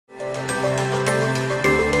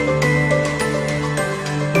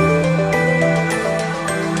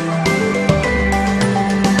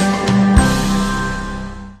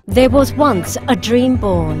There was once a dream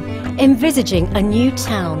born, envisaging a new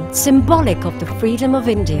town, symbolic of the freedom of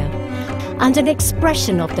India, and an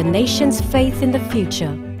expression of the nation's faith in the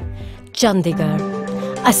future.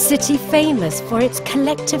 Chandigarh, a city famous for its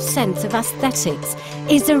collective sense of aesthetics,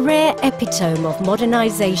 is a rare epitome of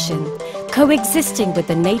modernization, coexisting with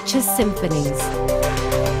the nature's symphonies.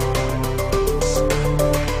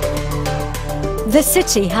 The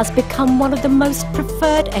city has become one of the most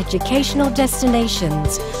preferred educational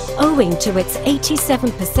destinations owing to its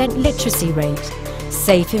 87% literacy rate,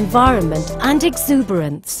 safe environment and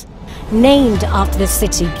exuberance. Named after the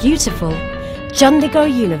city beautiful,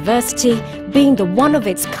 Chandigarh University, being the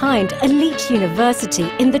one-of-its-kind elite university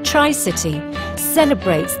in the Tri-City,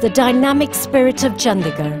 celebrates the dynamic spirit of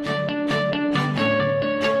Chandigarh.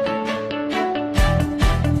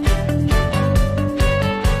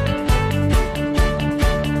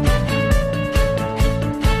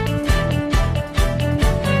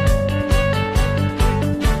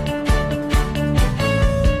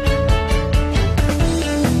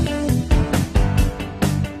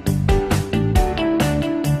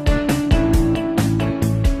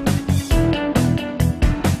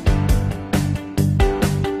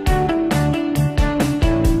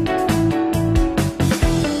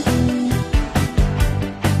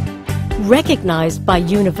 Recognized by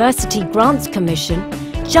University Grants Commission,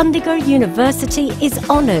 Chandigarh University is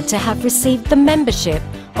honoured to have received the membership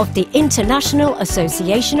of the International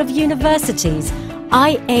Association of Universities,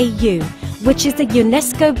 IAU, which is the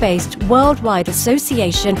UNESCO-based worldwide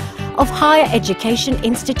association of higher education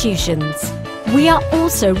institutions. We are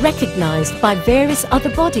also recognized by various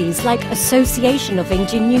other bodies like Association of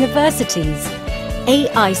Indian Universities,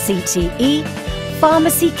 AICTE,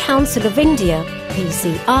 Pharmacy Council of India,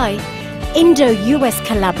 PCI, Indo-US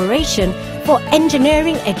Collaboration for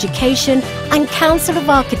Engineering Education and Council of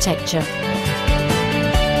Architecture.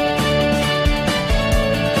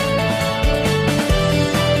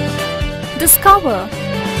 Discover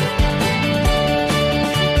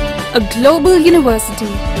a global university.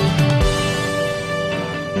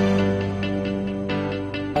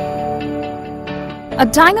 A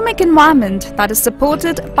dynamic environment that is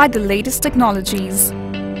supported by the latest technologies.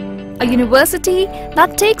 A university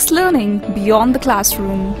that takes learning beyond the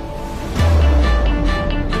classroom.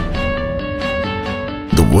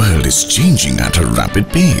 The world is changing at a rapid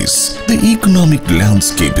pace. The economic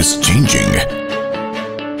landscape is changing.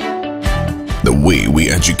 The way we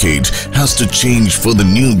educate has to change for the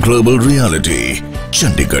new global reality.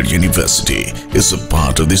 Chandigarh University is a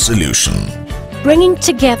part of the solution. Bringing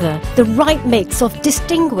together the right mix of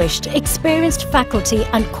distinguished, experienced faculty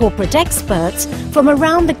and corporate experts from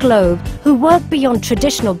around the globe who work beyond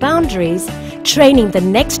traditional boundaries, training the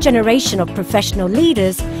next generation of professional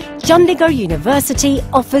leaders, Chandigarh University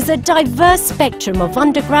offers a diverse spectrum of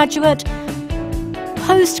undergraduate,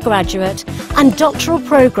 postgraduate and doctoral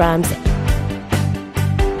programs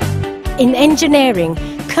in engineering,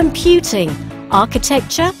 computing,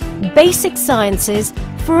 architecture, basic sciences,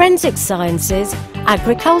 forensic sciences,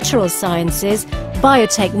 agricultural sciences,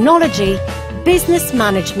 biotechnology, business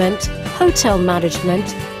management, hotel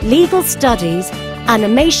management, legal studies,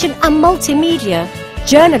 animation and multimedia,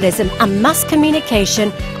 journalism and mass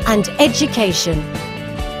communication, and education.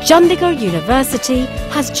 Chandigarh University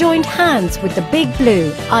has joined hands with the Big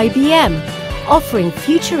Blue, IBM, offering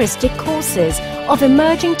futuristic courses of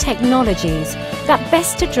emerging technologies that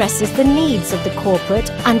best addresses the needs of the corporate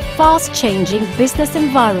and fast-changing business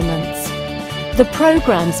environments. The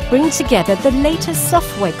programs bring together the latest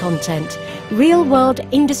software content, real-world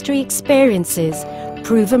industry experiences,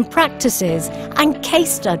 proven practices, and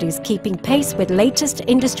case studies keeping pace with latest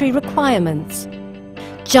industry requirements.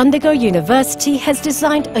 Chandigarh University has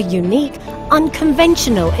designed a unique,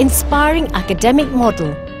 unconventional, inspiring academic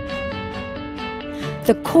model.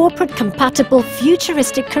 The corporate-compatible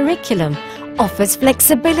futuristic curriculum offers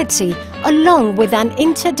flexibility along with an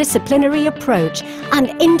interdisciplinary approach and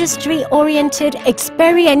industry-oriented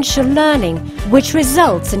experiential learning, which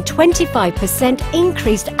results in 25%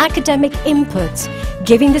 increased academic inputs,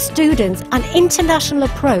 giving the students an international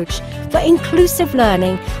approach for inclusive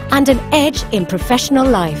learning and an edge in professional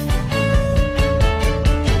life.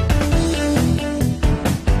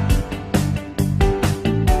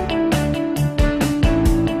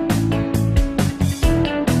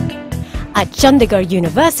 At Chandigarh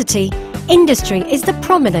University, industry is the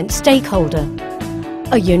prominent stakeholder.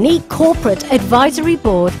 A unique corporate advisory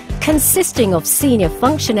board consisting of senior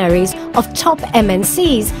functionaries of top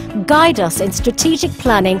MNCs guide us in strategic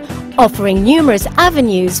planning, offering numerous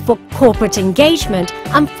avenues for corporate engagement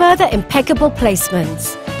and further impeccable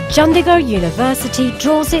placements. Chandigarh University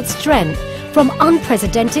draws its strength from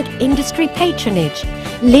unprecedented industry patronage,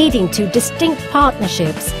 leading to distinct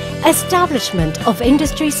partnerships, establishment of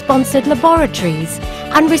industry-sponsored laboratories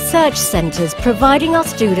and research centres providing our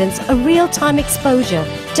students a real-time exposure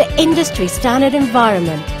to industry-standard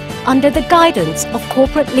environment under the guidance of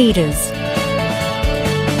corporate leaders.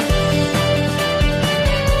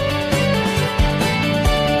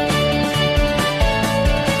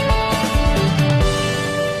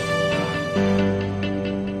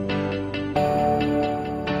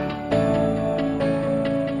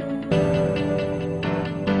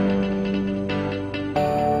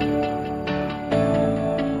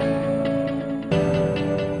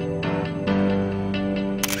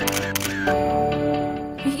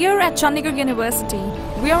 Here at Chandigarh University,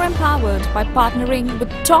 we are empowered by partnering with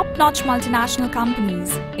top-notch multinational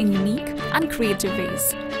companies in unique and creative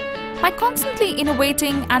ways. By constantly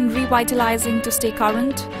innovating and revitalizing to stay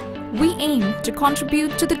current, we aim to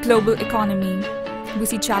contribute to the global economy. We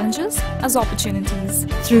see challenges as opportunities.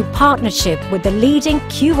 Through partnership with the leading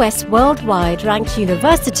QS worldwide ranked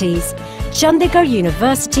universities, Chandigarh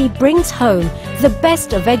University brings home the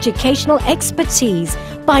best of educational expertise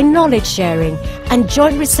by knowledge sharing and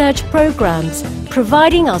joint research programs,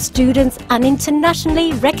 providing our students an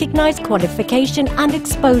internationally recognized qualification and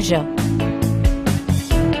exposure.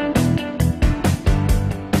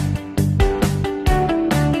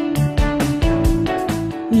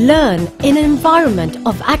 Learn in an environment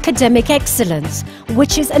of academic excellence,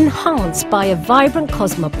 which is enhanced by a vibrant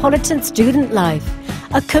cosmopolitan student life,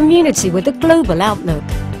 a community with a global outlook.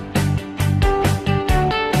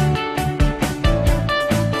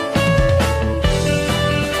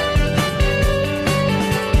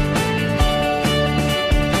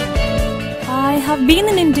 I have been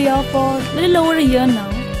in India for a little over a year now.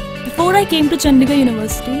 Before I came to Chandigarh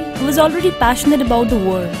University, I was already passionate about the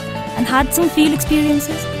world and had some field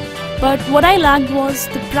experiences. But what I lacked was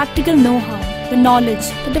the practical know-how, the knowledge,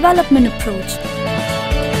 the development approach.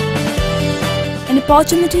 An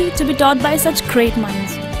opportunity to be taught by such great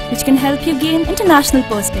minds, which can help you gain international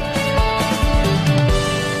perspective.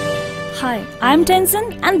 Hi, I am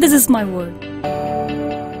Tenzin and this is my word.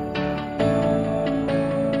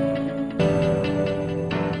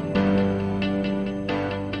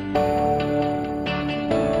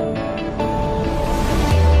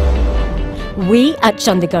 We at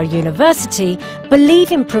Chandigarh University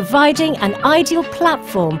believe in providing an ideal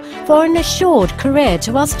platform for an assured career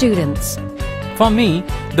to our students. For me,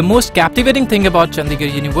 the most captivating thing about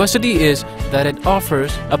Chandigarh University is that it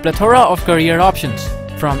offers a plethora of career options,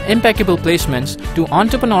 from impeccable placements to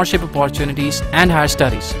entrepreneurship opportunities and higher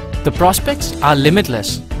studies. The prospects are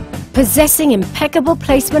limitless. Possessing impeccable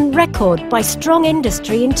placement record by strong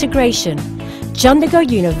industry integration, Chandigarh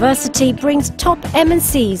University brings top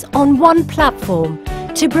MNCs on one platform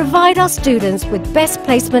to provide our students with best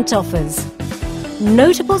placement offers.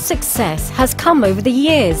 Notable success has come over the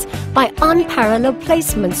years by unparalleled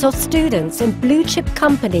placements of students in blue-chip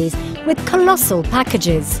companies with colossal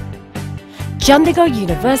packages. Chandigarh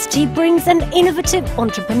University brings an innovative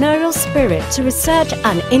entrepreneurial spirit to research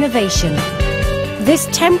and innovation. This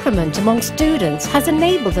temperament among students has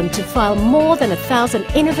enabled them to file more than 1,000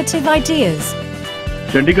 innovative ideas.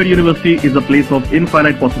 Chandigarh University is a place of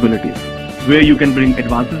infinite possibilities, where you can bring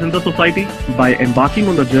advances in the society by embarking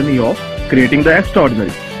on the journey of creating the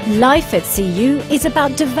extraordinary. Life at CU is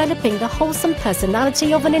about developing the wholesome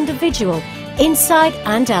personality of an individual, inside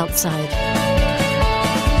and outside.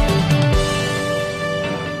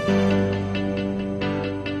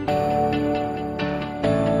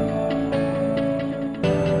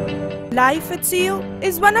 Life at CU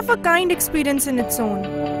is one of a kind experience in its own.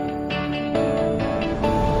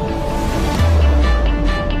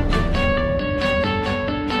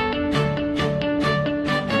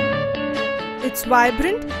 It's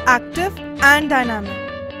vibrant, active and dynamic.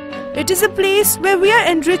 It is a place where we are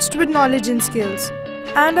enriched with knowledge and skills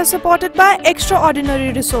and are supported by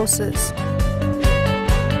extraordinary resources.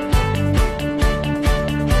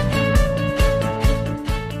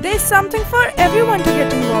 There is something for everyone to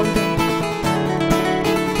get involved in.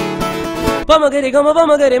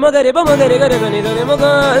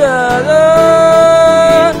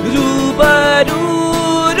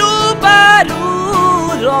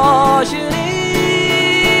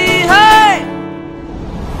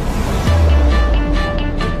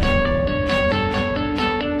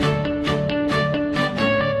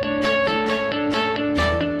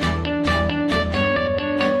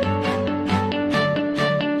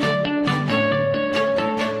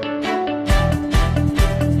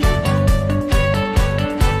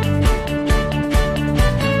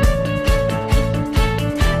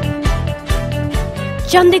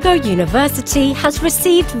 Chandigarh University has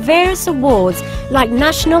received various awards like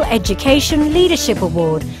National Education Leadership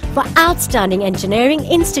Award for Outstanding Engineering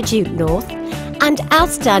Institute North and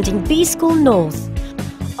Outstanding B School North,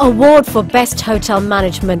 Award for Best Hotel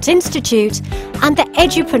Management Institute and the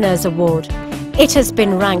Edupreneurs Award. It has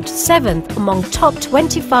been ranked 7th among top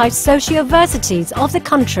 25 socio-universities of the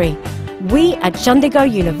country. We at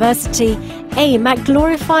Chandigarh University aim at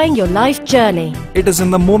glorifying your life journey. It is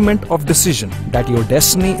in the moment of decision that your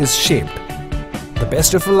destiny is shaped. The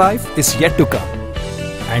best of your life is yet to come,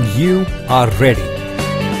 and you are ready.